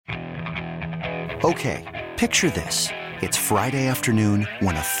Okay, picture this. It's Friday afternoon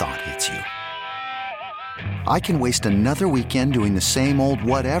when a thought hits you. I can waste another weekend doing the same old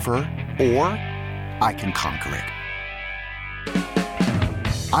whatever, or I can conquer it.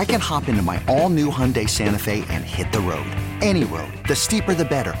 I can hop into my all-new Hyundai Santa Fe and hit the road. Any road. The steeper, the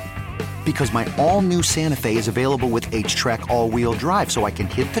better. Because my all-new Santa Fe is available with H-Track all-wheel drive, so I can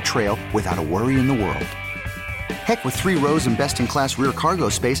hit the trail without a worry in the world. Heck, with 3 rows and best-in-class rear cargo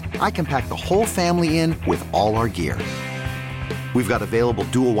space, I can pack the whole family in with all our gear. We've got available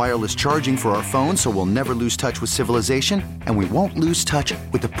dual wireless charging for our phones, so we'll never lose touch with civilization, and we won't lose touch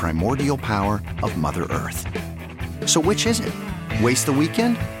with the primordial power of Mother Earth. So which is it? Waste the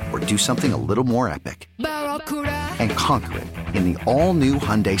weekend or do something a little more epic? And conquer it in the all-new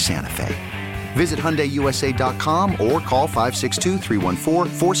Hyundai Santa Fe. Visit HyundaiUSA.com or call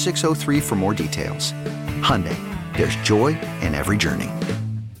 562-314-4603 for more details. Hyundai, there's joy in every journey.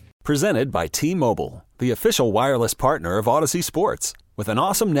 Presented by T-Mobile, the official wireless partner of Odyssey Sports. With an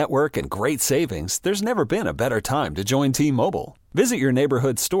awesome network and great savings, there's never been a better time to join T-Mobile. Visit your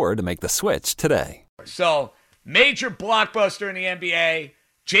neighborhood store to make the switch today. So, major blockbuster in the NBA.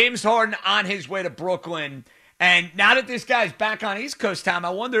 James Harden on his way to Brooklyn. And now that this guy's back on East Coast time,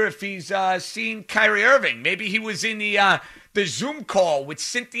 I wonder if he's seen Kyrie Irving. Maybe he was in the Zoom call with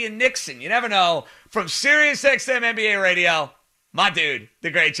Cynthia Nixon. You never know. From SiriusXM NBA Radio, my dude,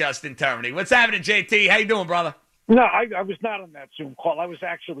 the great Justin Termini. What's happening, JT? How you doing, brother? No, I was not on that Zoom call. I was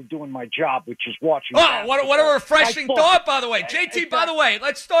actually doing my job, which is watching. Oh, what a refreshing thought, by the way. JT, by the way,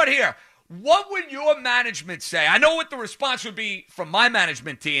 let's start here. What would your management say? I know what the response would be from my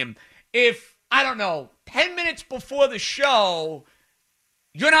management team if, I don't know, 10 minutes before the show,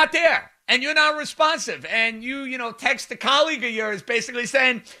 you're not there and you're not responsive. And you text a colleague of yours basically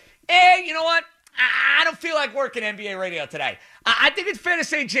saying, hey, you know what? I don't feel like working NBA radio today. I think it's fair to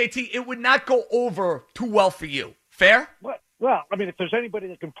say, JT, it would not go over too well for you. Fair? Well, I mean, if there's anybody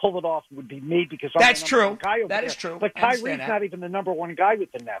that can pull it off, it would be me because I'm That's the true. number one guy over That there. is true. But I Kyrie's understand that. not even the number one guy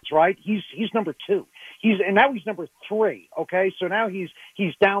with the Nets, right? He's number 2. Now he's number 3. Okay, so now he's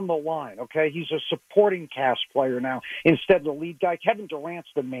down the line. Okay, he's a supporting cast player now instead of the lead guy. Kevin Durant's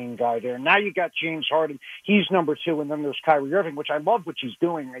the main guy there. Now you got James Harden. He's number 2, and then there's Kyrie Irving, which I love what he's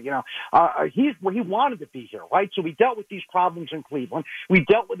doing. He wanted to be here, right? So we dealt with these problems in Cleveland. We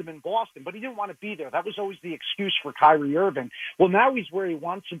dealt with them in Boston, but he didn't want to be there. That was always the excuse for Kyrie Irving. Well, now he's where he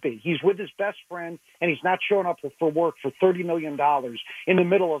wants to be. He's with his best friend, and he's not showing up for work for $30 million in the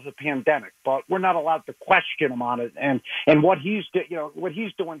middle of the pandemic. But we're not allowed to question him on it. And what he's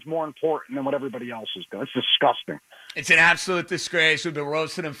doing is more important than what everybody else is doing. It's disgusting. It's an absolute disgrace. We've been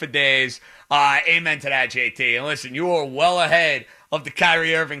roasting him for days. Amen to that, JT. And listen, you are well ahead of the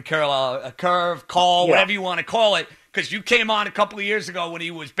Kyrie Irving curve, call, whatever you want to call it, because you came on a couple of years ago when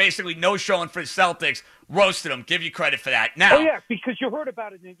he was basically no-showing for the Celtics, roasted him. Give you credit for that. Now, because you heard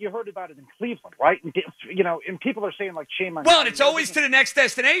about it in Cleveland, right? And and people are saying like shame on. Well, and it's always to the next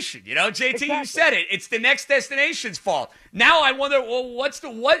destination. JT, exactly. You said it. It's the next destination's fault. Now I wonder, well, what?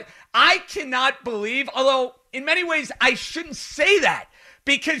 I cannot believe, although in many ways I shouldn't say that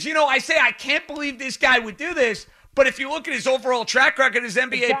because I say I can't believe this guy would do this. But if you look at his overall track record as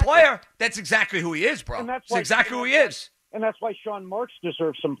NBA player, that's exactly who he is, bro. That's exactly who he is. And that's why Sean Marks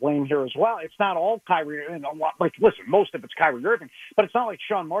deserves some blame here as well. It's not all Kyrie. Listen, most of it's Kyrie Irving, but it's not like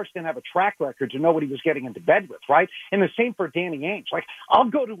Sean Marks didn't have a track record to know what he was getting into bed with, right? And the same for Danny Ainge. Like, I'll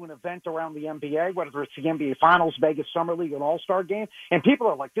go to an event around the NBA, whether it's the NBA Finals, Vegas Summer League, an All-Star game, and people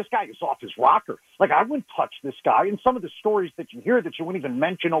are like, this guy is off his rocker. Like, I wouldn't touch this guy. And some of the stories that you hear that you wouldn't even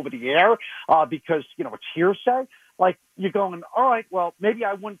mention over the air because, it's hearsay. Like, you're going, all right, well, maybe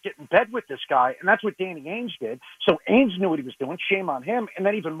I wouldn't get in bed with this guy. And that's what Danny Ainge did. So Ainge knew what he was doing. Shame on him. And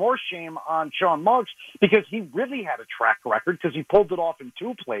then even more shame on Sean Marks because he really had a track record because he pulled it off in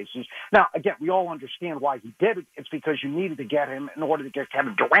 2 places. Now, again, we all understand why he did it. It's because you needed to get him in order to get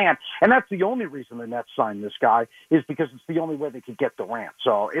Kevin Durant. And that's the only reason the Nets signed this guy is because it's the only way they could get Durant.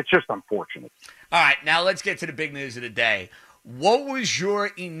 So it's just unfortunate. All right, now let's get to the big news of the day. What was your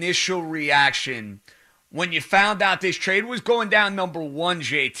initial reaction when you found out this trade was going down number 1,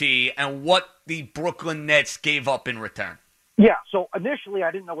 JT, and what the Brooklyn Nets gave up in return? Yeah, so initially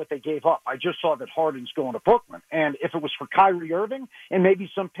I didn't know what they gave up. I just saw that Harden's going to Brooklyn. And if it was for Kyrie Irving and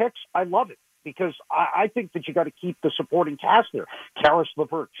maybe some picks, I love it. Because I think that you got to keep the supporting cast there. Karis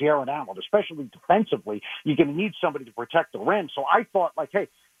LeVert, Jared Allen, especially defensively, you're going to need somebody to protect the rim. So I thought, hey,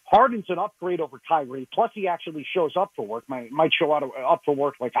 Harden's an upgrade over Kyrie. Plus, he actually shows up for work. Might show up for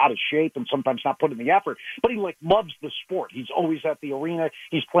work like out of shape and sometimes not put in the effort. But he loves the sport. He's always at the arena.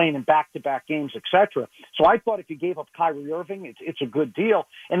 He's playing in back-to-back games, etc. So I thought if you gave up Kyrie Irving, it's a good deal.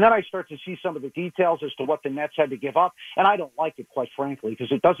 And then I start to see some of the details as to what the Nets had to give up, and I don't like it, quite frankly,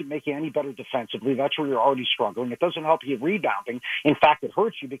 because it doesn't make you any better defensively. That's where you're already struggling. It doesn't help you rebounding. In fact, it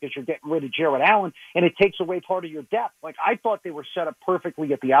hurts you because you're getting rid of Jarrett Allen, and it takes away part of your depth. I thought they were set up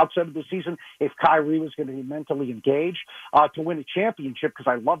perfectly at the outset of the season if Kyrie was going to be mentally engaged to win a championship, because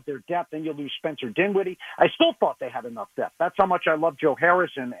I love their depth. Then you lose Spencer Dinwiddie. I still thought they had enough depth. That's how much I love Joe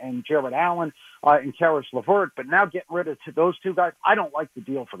Harris and Jarrett Allen and Karis LeVert. But now getting rid of those two guys, I don't like the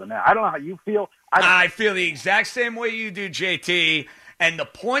deal for the Nets. I don't know how you feel. I feel the exact same way you do, JT. And the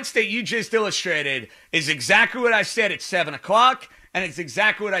points that you just illustrated is exactly what I said at 7 o'clock, and it's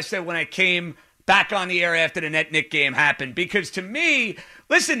exactly what I said when I came back on the air after the Net-Knick game happened. Because to me,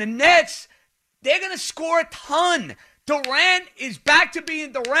 listen, the Nets, they're going to score a ton. Durant is back to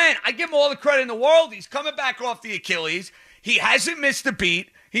being Durant. I give him all the credit in the world. He's coming back off the Achilles. He hasn't missed a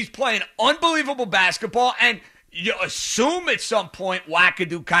beat. He's playing unbelievable basketball. And you assume at some point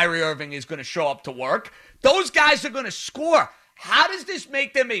wackadoo Kyrie Irving is going to show up to work. Those guys are going to score. How does this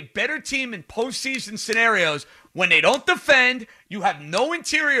make them a better team in postseason scenarios when they don't defend, you have no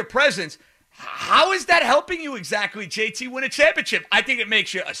interior presence? How is that helping you exactly, JT, win a championship? I think it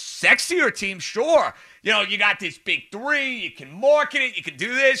makes you a sexier team, sure. You got this big three, you can market it, you can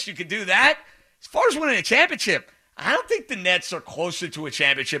do this, you can do that. As far as winning a championship, I don't think the Nets are closer to a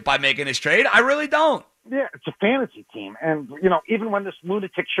championship by making this trade. I really don't. Yeah, it's a fantasy team. And, even when this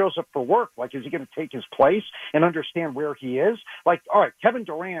lunatic shows up for work, is he going to take his place and understand where he is? All right, Kevin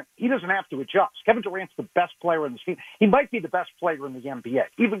Durant, he doesn't have to adjust. Kevin Durant's the best player in the team. He might be the best player in the NBA,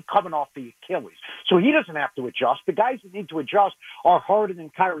 even coming off the Achilles. So he doesn't have to adjust. The guys that need to adjust are Harden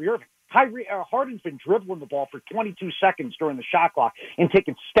and Kyrie Irving. Harden's been dribbling the ball for 22 seconds during the shot clock and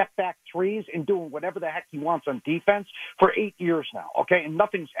taking step-back threes and doing whatever the heck he wants on defense for 8 years now, okay? And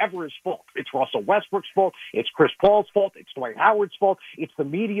nothing's ever his fault. It's Russell Westbrook's fault. It's Chris Paul's fault. It's Dwight Howard's fault. It's the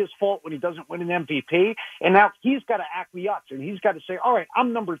media's fault when he doesn't win an MVP. And now he's got to acquiesce, and he's got to say, all right,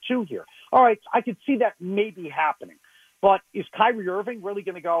 I'm number 2 here. All right, I could see that maybe happening. But is Kyrie Irving really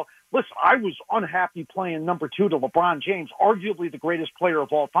going to go, listen, I was unhappy playing number 2 to LeBron James, arguably the greatest player of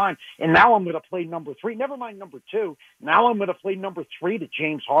all time, and now I'm going to play number 3. Never mind number 2. Now I'm going to play number 3 to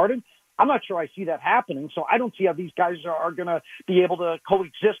James Harden. I'm not sure I see that happening, so I don't see how these guys are going to be able to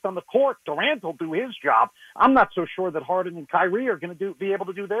coexist on the court. Durant will do his job. I'm not so sure that Harden and Kyrie are going to be able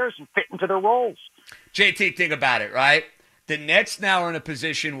to do theirs and fit into their roles. JT, think about it, right? The Nets now are in a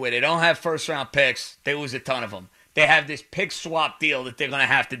position where they don't have first-round picks. They lose a ton of them. They have this pick swap deal that they're going to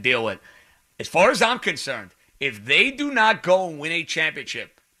have to deal with. As far as I'm concerned, if they do not go and win a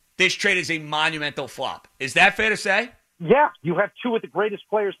championship, this trade is a monumental flop. Is that fair to say? Yeah, you have 2 of the greatest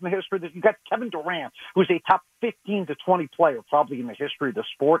players in the history. You got Kevin Durant, who's a top 15 to 20 player probably in the history of the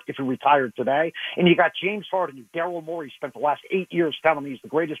sport if he retired today. And you got James Harden, who Daryl Morey spent the last 8 years telling me he's the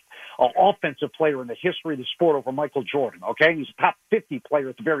greatest offensive player in the history of the sport over Michael Jordan, okay? He's a top 50 player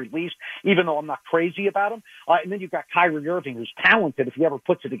at the very least, even though I'm not crazy about him. And then you've got Kyrie Irving, who's talented. If he ever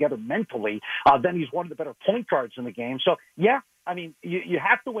puts it together mentally, then he's one of the better point guards in the game. So, yeah, I mean, you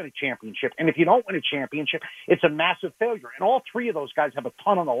have to win a championship. And if you don't win a championship, it's a massive failure. And all 3 of those guys have a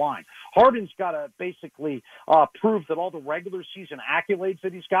ton on the line. Harden's got to basically prove that all the regular season accolades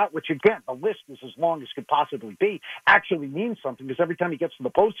that he's got, which, again, the list is as long as could possibly be, actually means something, because every time he gets to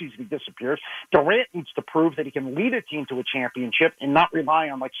the postseason, he disappears. Durant needs to prove that he can lead a team to a championship and not rely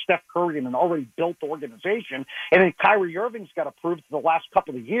on, Steph Curry and an already built organization. And then Kyrie Irving's got to prove that the last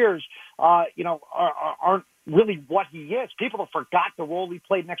couple of years, aren't really what he is. People have forgot the role he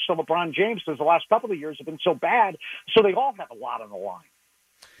played next to LeBron James because the last couple of years have been so bad, so they all have a lot on the line.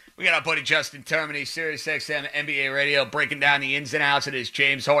 We got our buddy Justin Termini, SiriusXM NBA Radio, breaking down the ins and outs of this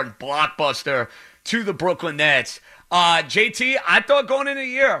James Harden blockbuster to the Brooklyn Nets. JT, I thought going into the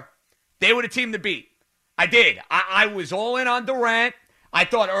year, they were the team to beat. I did. I was all in on Durant. I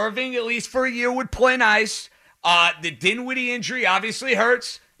thought Irving, at least for a year, would play nice. The Dinwiddie injury obviously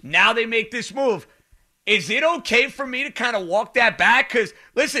hurts. Now they make this move. Is it okay for me to kind of walk that back? Because,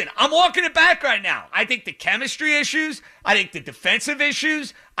 listen, I'm walking it back right now. I think the chemistry issues, I think the defensive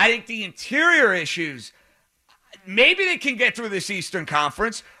issues, I think the interior issues, maybe they can get through this Eastern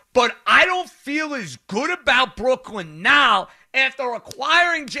Conference, but I don't feel as good about Brooklyn now after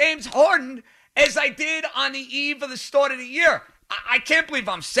acquiring James Harden as I did on the eve of the start of the year. I can't believe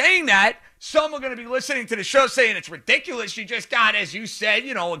I'm saying that. Some are going to be listening to the show saying it's ridiculous. You just got, as you said,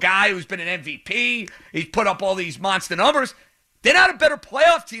 a guy who's been an MVP. He's put up all these monster numbers. They're not a better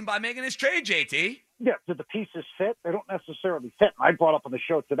playoff team by making this trade, JT. Yeah, do the pieces fit? They don't necessarily fit. I brought up on the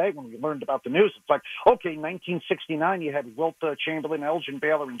show today when we learned about the news. It's like, okay, 1969, you had Wilt Chamberlain, Elgin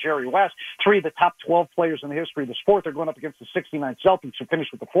Baylor, and Jerry West, three of the top 12 players in the history of the sport. They're going up against the 69 Celtics, who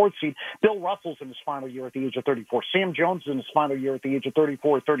finished with the fourth seed. Bill Russell's in his final year at the age of 34. Sam Jones is in his final year at the age of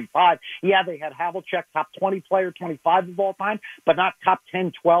 34 or 35. Yeah, they had Havlicek, top 20 player, 25 of all time, but not top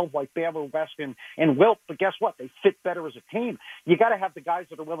 10, 12 like Baylor, West, and Wilt. But guess what? They fit better as a team. You got to have the guys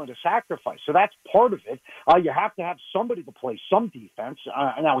that are willing to sacrifice. So that's part of it. You have to have somebody to play some defense.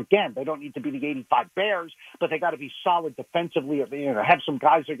 Now, again, they don't need to be the 85 Bears, but they got to be solid defensively. Have some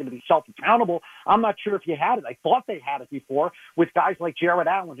guys that are going to be self-accountable. I'm not sure if you had it. I thought they had it before with guys like Jared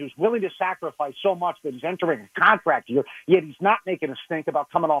Allen, who's willing to sacrifice so much that he's entering a contract year, yet he's not making a stink about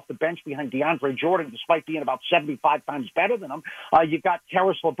coming off the bench behind DeAndre Jordan, despite being about 75 times better than him. You've got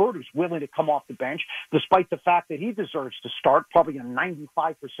Karis LeVert, who's willing to come off the bench, despite the fact that he deserves to start probably in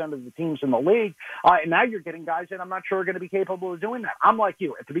 95% of the teams in the league. And now you're getting guys that I'm not sure are going to be capable of doing that. I'm like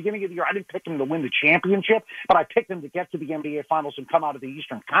you. At the beginning of the year, I didn't pick them to win the championship, but I picked them to get to the NBA Finals and come out of the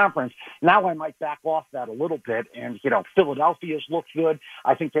Eastern Conference. Now I might back off that a little bit. And, Philadelphia's looked good.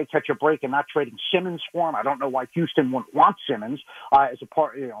 I think they catch a break in not trading Simmons for him. I don't know why Houston wouldn't want Simmons as a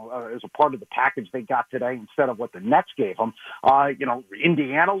part of the package they got today instead of what the Nets gave them.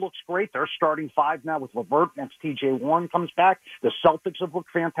 Indiana looks great. They're starting five now with LeVert next TJ Warren comes back. The Celtics have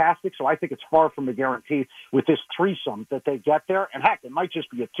looked fantastic. So I think it's far from a guarantee with this threesome that they get there. And heck, it might just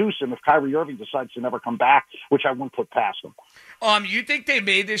be a twosome if Kyrie Irving decides to never come back, which I wouldn't put past them. You think they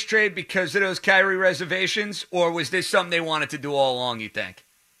made this trade because of those Kyrie reservations, or was this something they wanted to do all along, you think?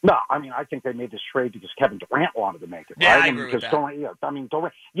 No, I think they made this trade because Kevin Durant wanted to make it. Yeah, right? I agree with that. Durant,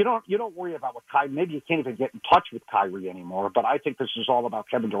 you don't worry about what Kyrie. Maybe you can't even get in touch with Kyrie anymore. But I think this is all about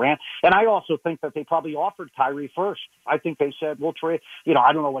Kevin Durant, and I also think that they probably offered Kyrie first. I think they said we'll trade.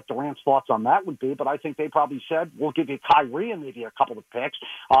 I don't know what Durant's thoughts on that would be, but I think they probably said we'll give you Kyrie and maybe a couple of picks.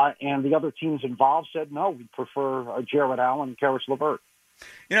 And the other teams involved said no, we'd prefer Jared Allen and Karis LeVert.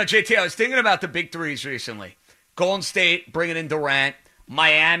 JT, I was thinking about the big threes recently. Golden State bringing in Durant.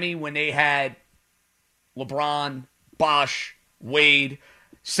 Miami, when they had LeBron, Bosh, Wade,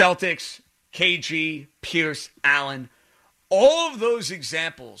 Celtics, KG, Pierce, Allen, all of those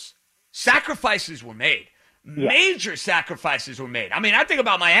examples, sacrifices were made. Yeah. Major sacrifices were made. I think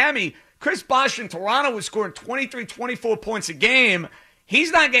about Miami. Chris Bosh in Toronto was scoring 23, 24 points a game.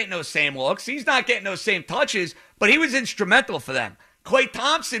 He's not getting those same looks. He's not getting those same touches, but he was instrumental for them. Klay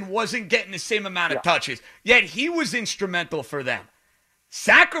Thompson wasn't getting the same amount of touches, yet he was instrumental for them.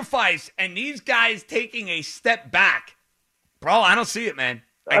 Sacrifice and these guys taking a step back. Bro, I don't see it, man.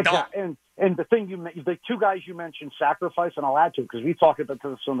 I don't. And the thing the two guys you mentioned sacrifice, and I'll add to it because we talked about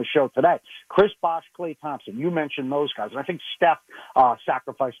this on the show today. Chris Bosh, Klay Thompson, you mentioned those guys. And I think Steph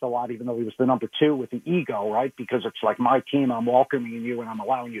sacrificed a lot, even though he was the number two with the ego, right? Because it's like my team, I'm welcoming you and I'm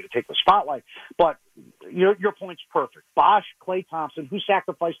allowing you to take the spotlight. But your point's perfect. Bosh, Klay Thompson, who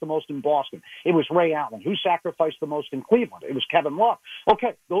sacrificed the most in Boston? It was Ray Allen. Who sacrificed the most in Cleveland? It was Kevin Love.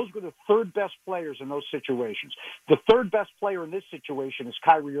 Okay, those were the third best players in those situations. The third best player in this situation is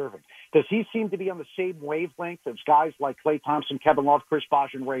Kyrie Irving. Does he seem to be on the same wavelength as guys like Klay Thompson, Kevin Love, Chris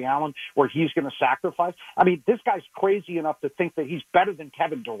Bosh, and Ray Allen, where he's going to sacrifice? This guy's crazy enough to think that he's better than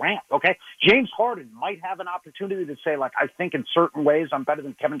Kevin Durant, okay? James Harden might have an opportunity to say, I think in certain ways I'm better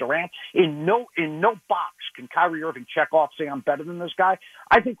than Kevin Durant. In no box can Kyrie Irving check off, say I'm better than this guy.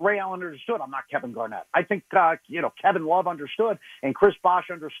 I think Ray Allen understood I'm not Kevin Garnett. I think, Kevin Love understood and Chris Bosh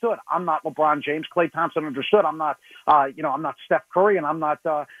understood I'm not LeBron James. Klay Thompson understood I'm not, I'm not Steph Curry, and I'm not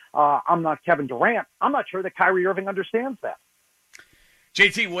Kevin Durant. I'm not sure that Kyrie Irving understands that.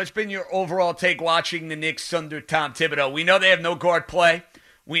 JT, what's been your overall take watching the Knicks under Tom Thibodeau? We know they have no guard play.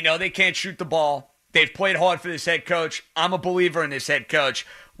 We know they can't shoot the ball. They've played hard for this head coach. I'm a believer in this head coach.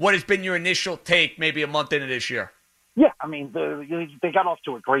 What has been your initial take maybe a month into this year? Yeah, they got off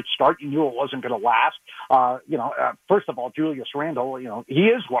to a great start. You knew it wasn't going to last. First of all, Julius Randle, he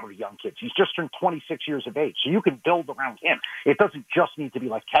is one of the young kids. He's just turned 26 years of age, so you can build around him. It doesn't just need to be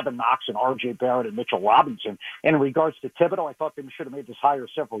like Kevin Knox and R.J. Barrett and Mitchell Robinson. And in regards to Thibodeau, I thought they should have made this hire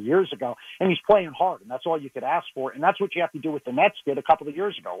several years ago, and he's playing hard, and that's all you could ask for. And that's what you have to do with the Nets did a couple of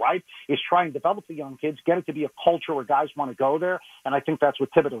years ago, right? Is try and develop the young kids, get it to be a culture where guys want to go there, and I think that's what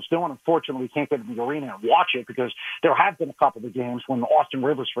Thibodeau's doing. Unfortunately, we can't get in the arena and watch it because there have been a couple of games when Austin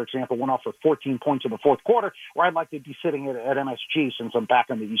Rivers, for example, went off for 14 points in the fourth quarter, where I'd like to be sitting at MSG since I'm back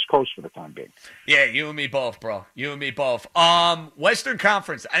on the East Coast for the time being. Yeah, you and me both, bro. You and me both. Western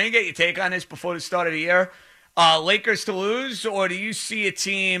Conference. I didn't get your take on this before the start of the year. Lakers to lose, or do you see a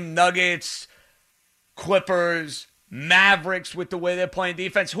team, Nuggets, Clippers, Mavericks with the way they're playing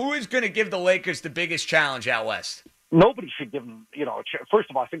defense. Who is going to give the Lakers the biggest challenge out west? Nobody should give him, first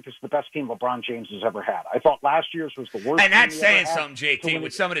of all, I think this is the best team LeBron James has ever had. I thought last year's was the worst. And that's saying something, JT,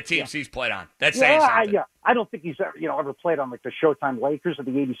 with some of the teams he's played on. That's saying something. I don't think he's ever played on like the Showtime Lakers or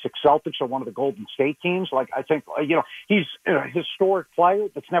the '86 Celtics or one of the Golden State teams. Like I think he's a historic player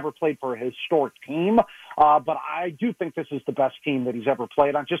that's never played for a historic team. But I do think this is the best team that he's ever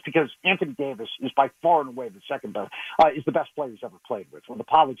played on, just because Anthony Davis is by far and away the second best, is the best player he's ever played with. With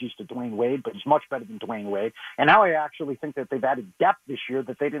apologies to Dwayne Wade, but he's much better than Dwayne Wade. And now I actually think that they've added depth this year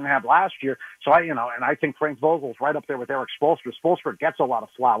that they didn't have last year. So and I think Frank Vogel's right up there with Eric Spoelstra. Spoelstra gets a lot of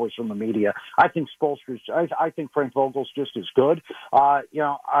flowers from the media. I think I think Frank Vogel's just as good. At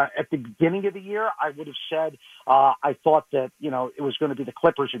the beginning of the year, I would have said I thought that it was going to be the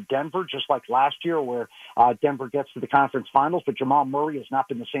Clippers in Denver, just like last year, where Denver gets to the conference finals, but Jamal Murray has not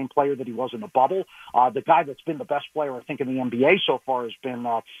been the same player that he was in the bubble. The guy that's been the best player, I think, in the NBA so far has been,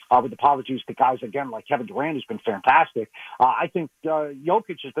 with apologies to guys again like Kevin Durant, who's been fantastic. I think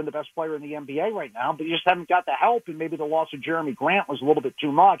Jokic has been the best player in the NBA right now, but you just haven't got the help, and maybe the loss of Jeremy Grant was a little bit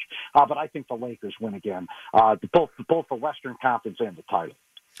too much. But I think the Lakers win again, both the Western Conference and the title.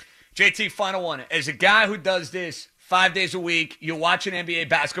 JT, final one. As a guy who does this 5 days a week, you're watching NBA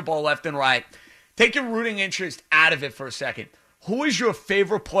basketball left and right. Take your rooting interest out of it for a second. Who is your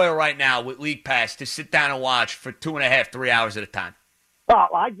favorite player right now with League Pass to sit down and watch for 2.5, 3 hours at a time?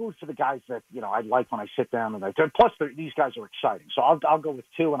 I root for the guys that, I like when I sit down. Plus, these guys are exciting. So I'll go with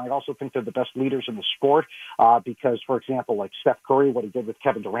two, and I also think they're the best leaders in the sport because, for example, like Steph Curry, what he did with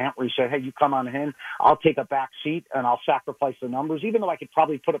Kevin Durant, where he said, hey, you come on in, I'll take a back seat, and I'll sacrifice the numbers. Even though I could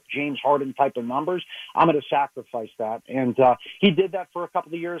probably put up James Harden type of numbers, I'm going to sacrifice that. And he did that for a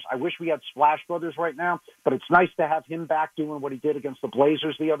couple of years. I wish we had Splash Brothers right now, but it's nice to have him back doing what he did against the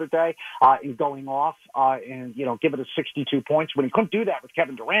Blazers the other day and going off and, give it a 62 points when he couldn't do that with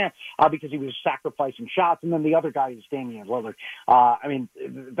Kevin Durant because he was sacrificing shots. And then the other guy is Damian Lillard.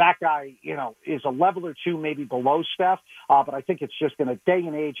 That guy, is a level or two maybe below Steph, but I think it's just in a day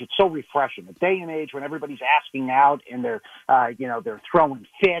and age, it's so refreshing. A day and age when everybody's asking out and they're throwing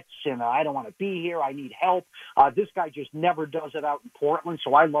fits and I don't want to be here, I need help. This guy just never does it out in Portland,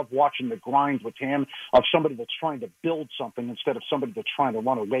 so I love watching the grind with him of somebody that's trying to build something instead of somebody that's trying to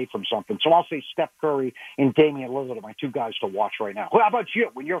run away from something. So I'll say Steph Curry and Damian Lillard are my two guys to watch right now. How about you?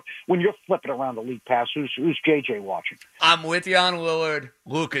 When you're flipping around the League Pass, who's JJ watching? I'm with you on Lillard.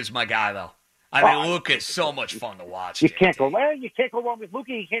 Luka's my guy, though. Luka's so much fun to watch. You can't go wrong with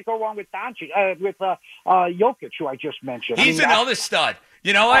Luka. You can't go wrong with Jokic, who I just mentioned. He's another stud.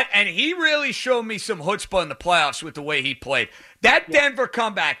 You know what? And he really showed me some chutzpah in the playoffs with the way he played. That Denver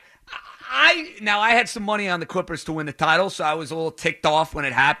comeback. I had some money on the Clippers to win the title, so I was a little ticked off when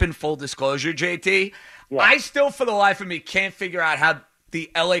it happened. Full disclosure, JT. Yeah. I still, for the life of me, can't figure out how the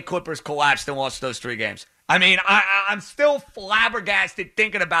LA Clippers collapsed and lost those 3 games. I'm still flabbergasted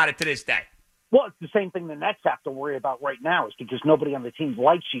thinking about it to this day. Well, it's the same thing the Nets have to worry about right now is because nobody on the team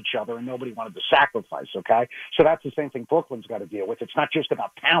likes each other and nobody wanted to sacrifice, okay? So that's the same thing Brooklyn's got to deal with. It's not just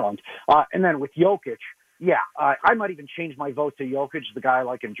about talent. And then with Jokic, I might even change my vote to Jokic, the guy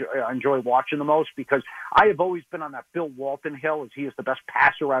I enjoy watching the most, because I have always been on that Bill Walton hill as he is the best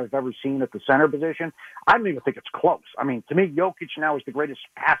passer I've ever seen at the center position. I don't even think it's close. I mean, to me, Jokic now is the greatest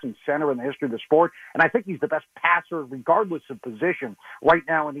passing center in the history of the sport, and I think he's the best passer regardless of position right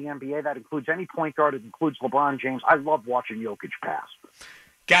now in the NBA. That includes any point guard. It includes LeBron James. I love watching Jokic pass.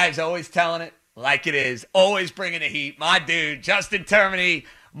 Guys, always telling it like it is. Always bringing the heat. My dude, Justin Termine,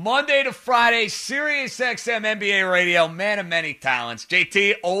 Monday to Friday, Sirius XM NBA Radio, man of many talents.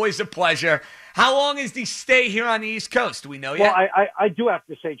 JT, always a pleasure. How long is the stay here on the East Coast? Do we know yet? Well, I do have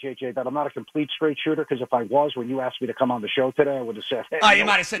to say, JJ, that I'm not a complete straight shooter, because if I was, when you asked me to come on the show today, I would have said, hey, you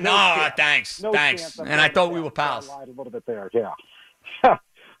might have said, no, thanks. And I thought we were pals. I lied a little bit there, yeah.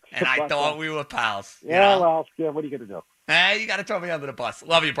 And I thought we were pals. Yeah, well, what are you going to do? You got to throw me under the bus.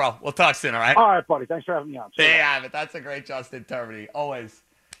 Love you, bro. We'll talk soon, all right? All right, buddy. Thanks for having me on. There you have it. That's a great Justin Termine. Always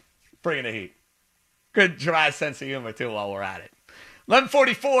bringing the heat. Good dry sense of humor, too, while we're at it.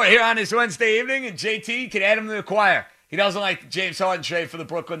 11:44 here on this Wednesday evening, and JT can add him to the choir. He doesn't like the James Harden trade for the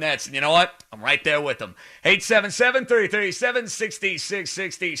Brooklyn Nets, and you know what? I'm right there with him.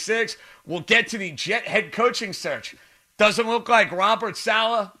 877-337-6666. We'll get to the Jet head coaching search. Doesn't look like Robert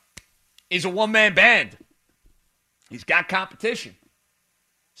Saleh is a one-man band. He's got competition.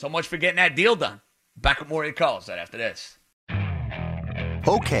 So much for getting that deal done. Back with more of your calls right after this.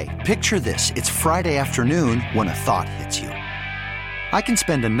 Okay, picture this. It's Friday afternoon when a thought hits you. I can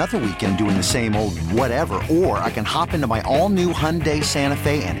spend another weekend doing the same old whatever, or I can hop into my all-new Hyundai Santa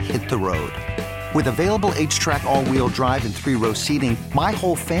Fe and hit the road. With available H-Track all-wheel drive and 3-row seating, my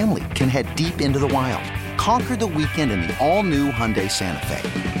whole family can head deep into the wild. Conquer the weekend in the all-new Hyundai Santa Fe.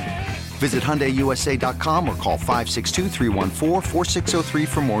 Visit HyundaiUSA.com or call 562-314-4603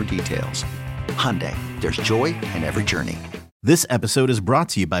 for more details. Hyundai, there's joy in every journey. This episode is brought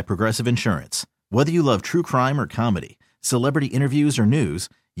to you by Progressive Insurance. Whether you love true crime or comedy, celebrity interviews or news,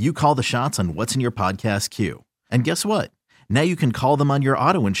 you call the shots on what's in your podcast queue. And guess what? Now you can call them on your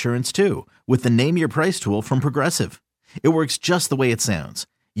auto insurance too with the Name Your Price tool from Progressive. It works just the way it sounds.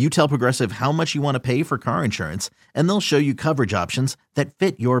 You tell Progressive how much you want to pay for car insurance, and they'll show you coverage options that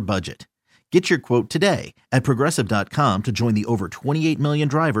fit your budget. Get your quote today at Progressive.com to join the over 28 million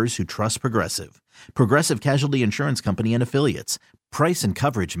drivers who trust Progressive. Progressive Casualty Insurance Company and Affiliates. Price and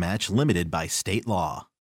coverage match limited by state law.